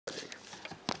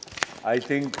I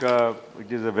think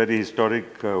it is a very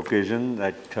historic occasion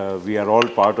that we are all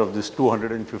part of this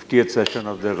 250th session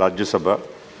of the Rajya Sabha.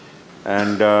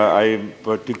 And I am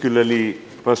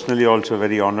personally also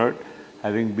very honored,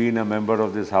 having been a member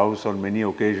of this house on many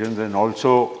occasions and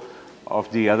also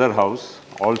of the other house,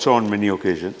 also on many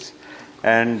occasions.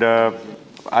 And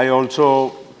I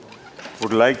also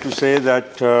would like to say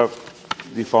that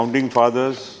the founding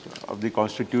fathers of the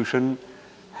Constitution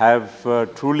have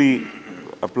truly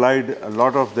applied a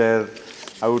lot of their,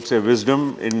 I would say,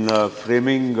 wisdom in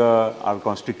framing our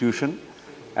Constitution.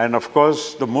 And of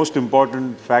course, the most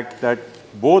important fact that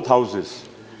both houses,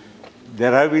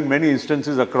 there have been many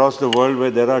instances across the world where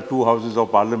there are two houses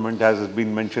of parliament, as has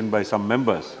been mentioned by some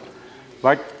members.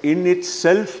 But in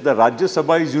itself, the Rajya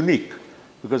Sabha is unique,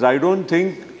 because I don't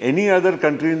think any other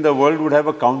country in the world would have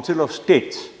a council of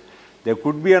states. There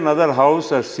could be another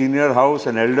house, a senior house,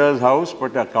 an elders house,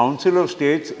 but a council of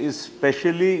states is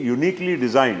specially, uniquely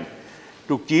designed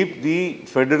to keep the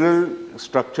federal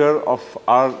structure of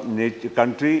our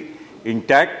country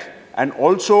intact, and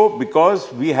also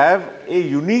because we have a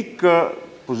unique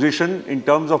position in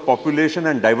terms of population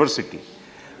and diversity.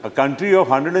 A country of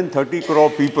 130 crore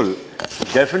people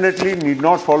definitely need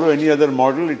not follow any other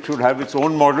model. It should have its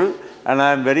own model, and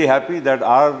I am very happy that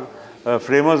our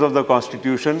framers of the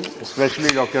Constitution, especially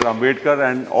Dr. Ambedkar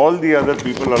and all the other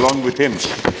people along with him,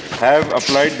 have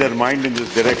applied their mind in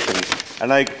this direction.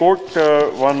 And I quote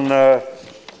as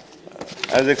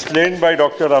explained by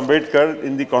Dr. Ambedkar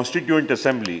in the Constituent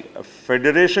Assembly, a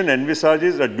federation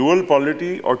envisages a dual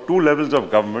polity or two levels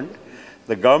of government.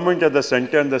 The government at the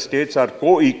center and the states are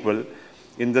co-equal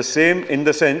in the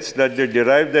sense that they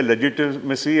derive their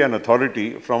legitimacy and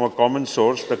authority from a common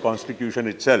source, the Constitution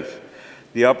itself.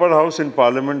 The upper house in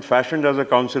Parliament, fashioned as a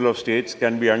council of states,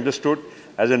 can be understood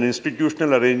as an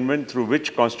institutional arrangement through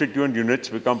which constituent units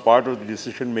become part of the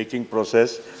decision-making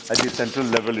process at the central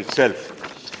level itself.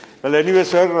 Well, anyway,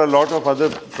 sir, a lot of other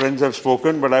friends have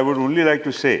spoken, but I would only like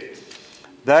to say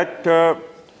that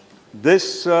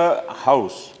this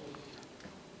house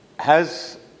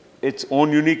has its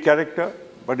own unique character,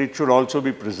 but it should also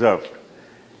be preserved.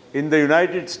 In the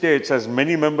United States, as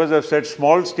many members have said,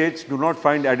 small states do not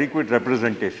find adequate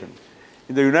representation.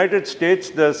 In the United States,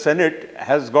 the Senate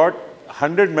has got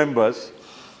 100 members.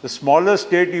 The smallest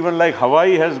state, even like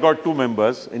Hawaii, has got 2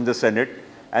 members in the Senate.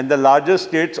 And the largest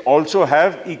states also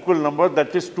have equal number,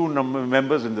 that is 2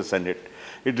 members in the Senate.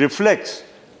 It reflects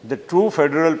the true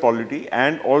federal polity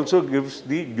and also gives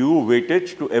the due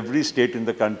weightage to every state in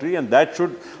the country. And that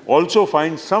should also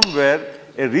find somewhere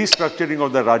a restructuring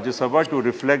of the Rajya Sabha to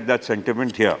reflect that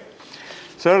sentiment here.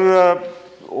 Sir,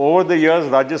 over the years,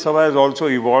 Rajya Sabha has also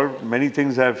evolved. Many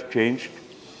things have changed.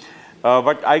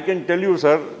 But I can tell you,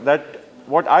 sir, that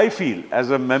what I feel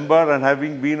as a member and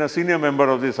having been a senior member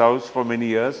of this house for many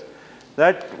years,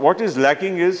 that what is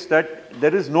lacking is that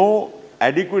there is no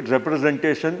adequate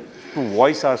representation to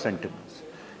voice our sentiments.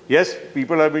 Yes,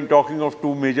 people have been talking of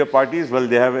 2 major parties. Well,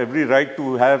 they have every right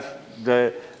to have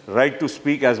the right to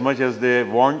speak as much as they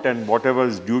want and whatever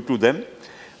is due to them.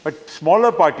 But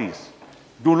smaller parties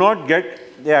do not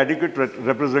get the adequate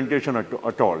representation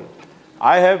at all.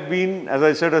 I have been, as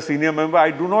I said, a senior member. I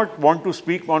do not want to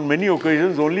speak on many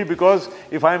occasions only because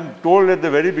if I am told at the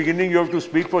very beginning you have to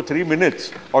speak for 3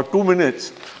 minutes or 2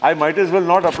 minutes, I might as well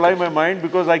not apply my mind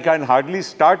because I can hardly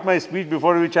start my speech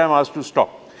before which I am asked to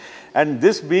stop. And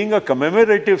this being a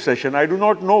commemorative session, I do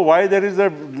not know why there is a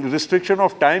restriction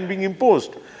of time being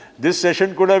imposed. This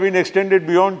session could have been extended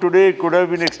beyond today, it could have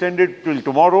been extended till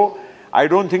tomorrow. I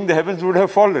don't think the heavens would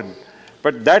have fallen.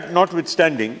 But that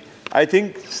notwithstanding, I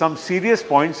think some serious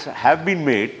points have been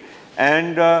made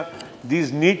and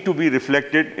these need to be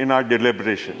reflected in our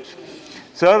deliberations.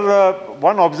 Sir,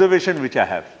 one observation which I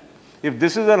have, if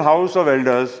this is a house of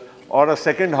elders or a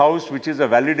second house which is a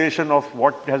validation of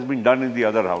what has been done in the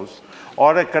other house,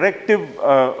 or a corrective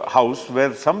house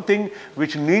where something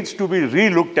which needs to be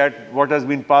re-looked at what has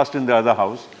been passed in the other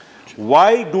house,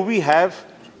 why do we have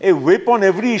a whip on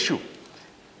every issue?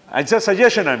 It's a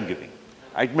suggestion I'm giving.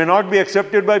 It may not be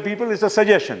accepted by people, it's a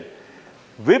suggestion.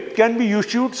 Whip can be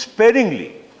issued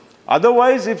sparingly.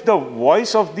 Otherwise, if the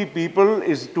voice of the people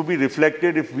is to be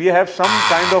reflected, if we have some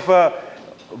kind of a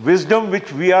wisdom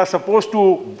which we are supposed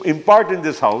to impart in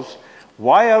this house,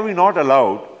 why are we not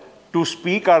allowed to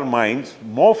speak our minds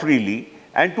more freely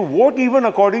and to vote even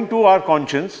according to our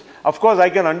conscience? Of course, I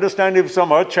can understand if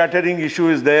some earth-shattering issue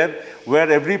is there where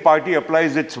every party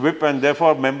applies its whip and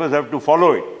therefore members have to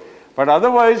follow it. But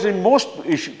otherwise, in most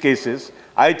cases,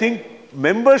 I think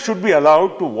members should be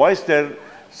allowed to voice their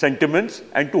sentiments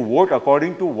and to vote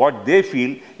according to what they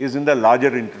feel is in the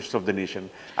larger interest of the nation.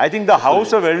 I think the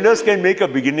House of Elders can make a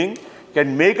beginning,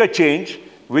 can make a change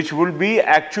which will be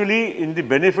actually in the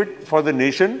benefit for the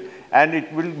nation, and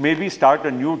it will maybe start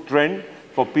a new trend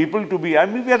for people to be, I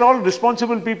mean, we are all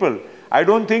responsible people. I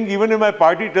don't think even if my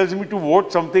party tells me to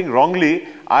vote something wrongly,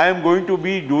 I am going to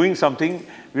be doing something,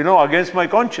 against my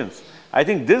conscience. I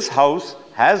think this House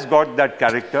has got that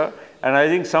character, and I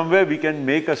think somewhere we can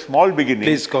make a small beginning.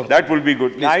 Please, that will be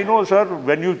good. I know, sir,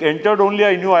 when you entered only,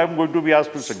 I knew I am going to be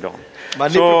asked to sit down.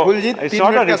 So, it's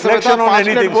not a reflection on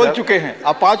anything, sir.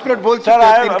 आप 5 minute बोल चुके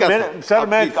हैं। Sir,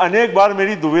 मैं अनेक बार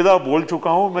मेरी दुविधा बोल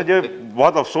चुका हूँ, मुझे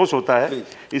बहुत अफसोस होता है,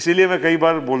 इसीलिए मैं कई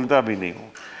बार बोलता भी नहीं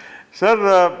हूँ। सर,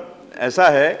 ऐसा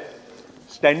है,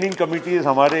 स्टैंडिंग कमिटीज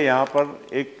हमारे यहाँ पर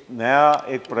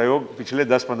एक प्रयोग पिछले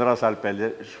 10-15 साल पहले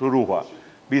शुरू हुआ,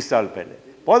 20 साल पहले।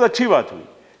 बहुत अच्छी बात हुई।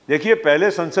 देखिए, पहले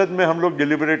संसद में हम लोग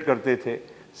डिलिबरेट करते थे,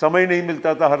 समय नहीं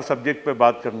मिलता था हर सब्जेक्ट पे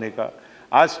बात करने का।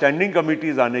 आज स्टैंडिंग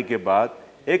कमिटीज आने के बाद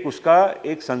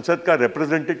एक संसद का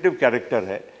रिप्रेजेंटेटिव कैरेक्टर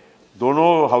है,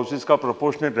 दोनों हाउसेस का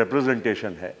प्रोपोर्शनेट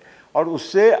रिप्रेजेंटेशन है, और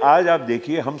उससे आज आप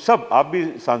देखिए, हम सब, आप भी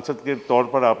सांसद के तौर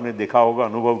पर आपने देखा होगा,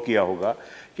 अनुभव किया होगा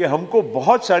कि हमको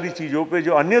बहुत सारी चीज़ों पे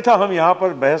जो अन्यथा हम यहाँ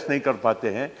पर बहस नहीं कर पाते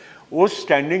हैं, उस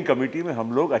स्टैंडिंग कमेटी में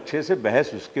हम लोग अच्छे से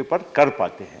बहस उसके पर कर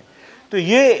पाते हैं। तो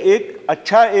ये एक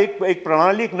अच्छा एक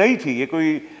प्रणाली नई थी, ये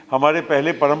कोई हमारे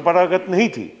पहले परंपरागत नहीं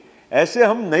थी। ऐसे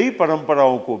हम नई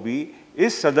परंपराओं को भी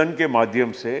इस सदन के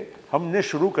माध्यम से हमने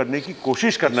शुरू करने की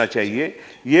कोशिश करना चाहिए,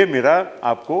 ये मेरा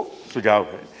आपको सुझाव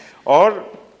है।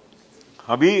 और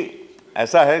अभी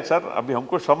ऐसा है सर, अभी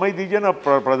हमको समय दीजिए ना,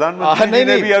 प्रधानमंत्री जी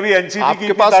ने भी अभी एनसीबी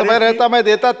की पास समय रहता, मैं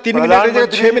देता 3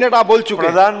 मिनट 6 मिनट आप बोल चुके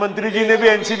हैं। प्रधानमंत्री जी ने भी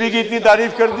एनसीबी की इतनी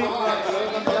तारीफ कर दी,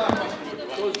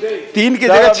 3 की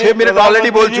जगह 6 मिनट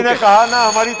ऑलरेडी बोल चुके हैं। कहा ना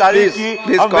हमारी तारीफ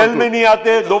की, हम वेल में नहीं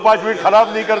आते, 2-5 मिनट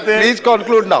खराब नहीं करते। Please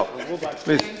conclude now,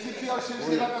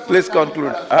 please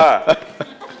conclude. हाँ,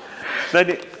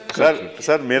 नहीं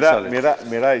सर,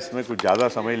 मेरा इसमें कुछ ज़्यादा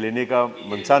समय लेने का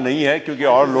मनसा नहीं है, क्योंकि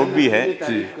और लोग भी हैं,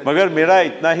 मगर मेरा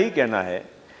इतना ही कहना है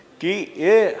कि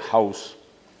ये हाउस,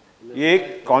 ये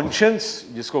एक कॉन्शियंस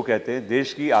जिसको कहते हैं,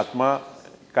 देश की आत्मा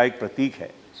का एक प्रतीक है।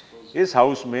 इस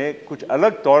हाउस में कुछ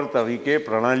अलग तौर तरीके,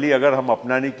 प्रणाली अगर हम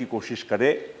अपनाने की कोशिश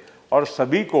करें और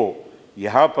सभी को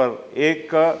यहाँ पर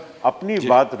एक अपनी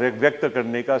बात व्यक्त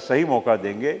करने का सही मौका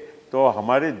देंगे, तो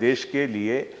हमारे देश के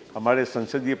लिए, हमारे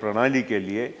संसदीय प्रणाली के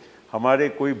लिए, हमारे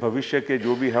कोई भविष्य के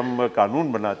जो भी हम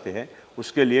कानून बनाते हैं,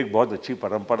 उसके लिए एक बहुत अच्छी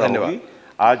परंपरा होगी।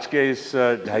 आज के इस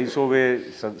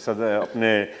 250वें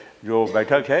अपने जो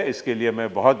बैठक है, इसके लिए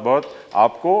मैं बहुत बहुत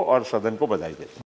आपको और सदन को बधाई देता हूँ।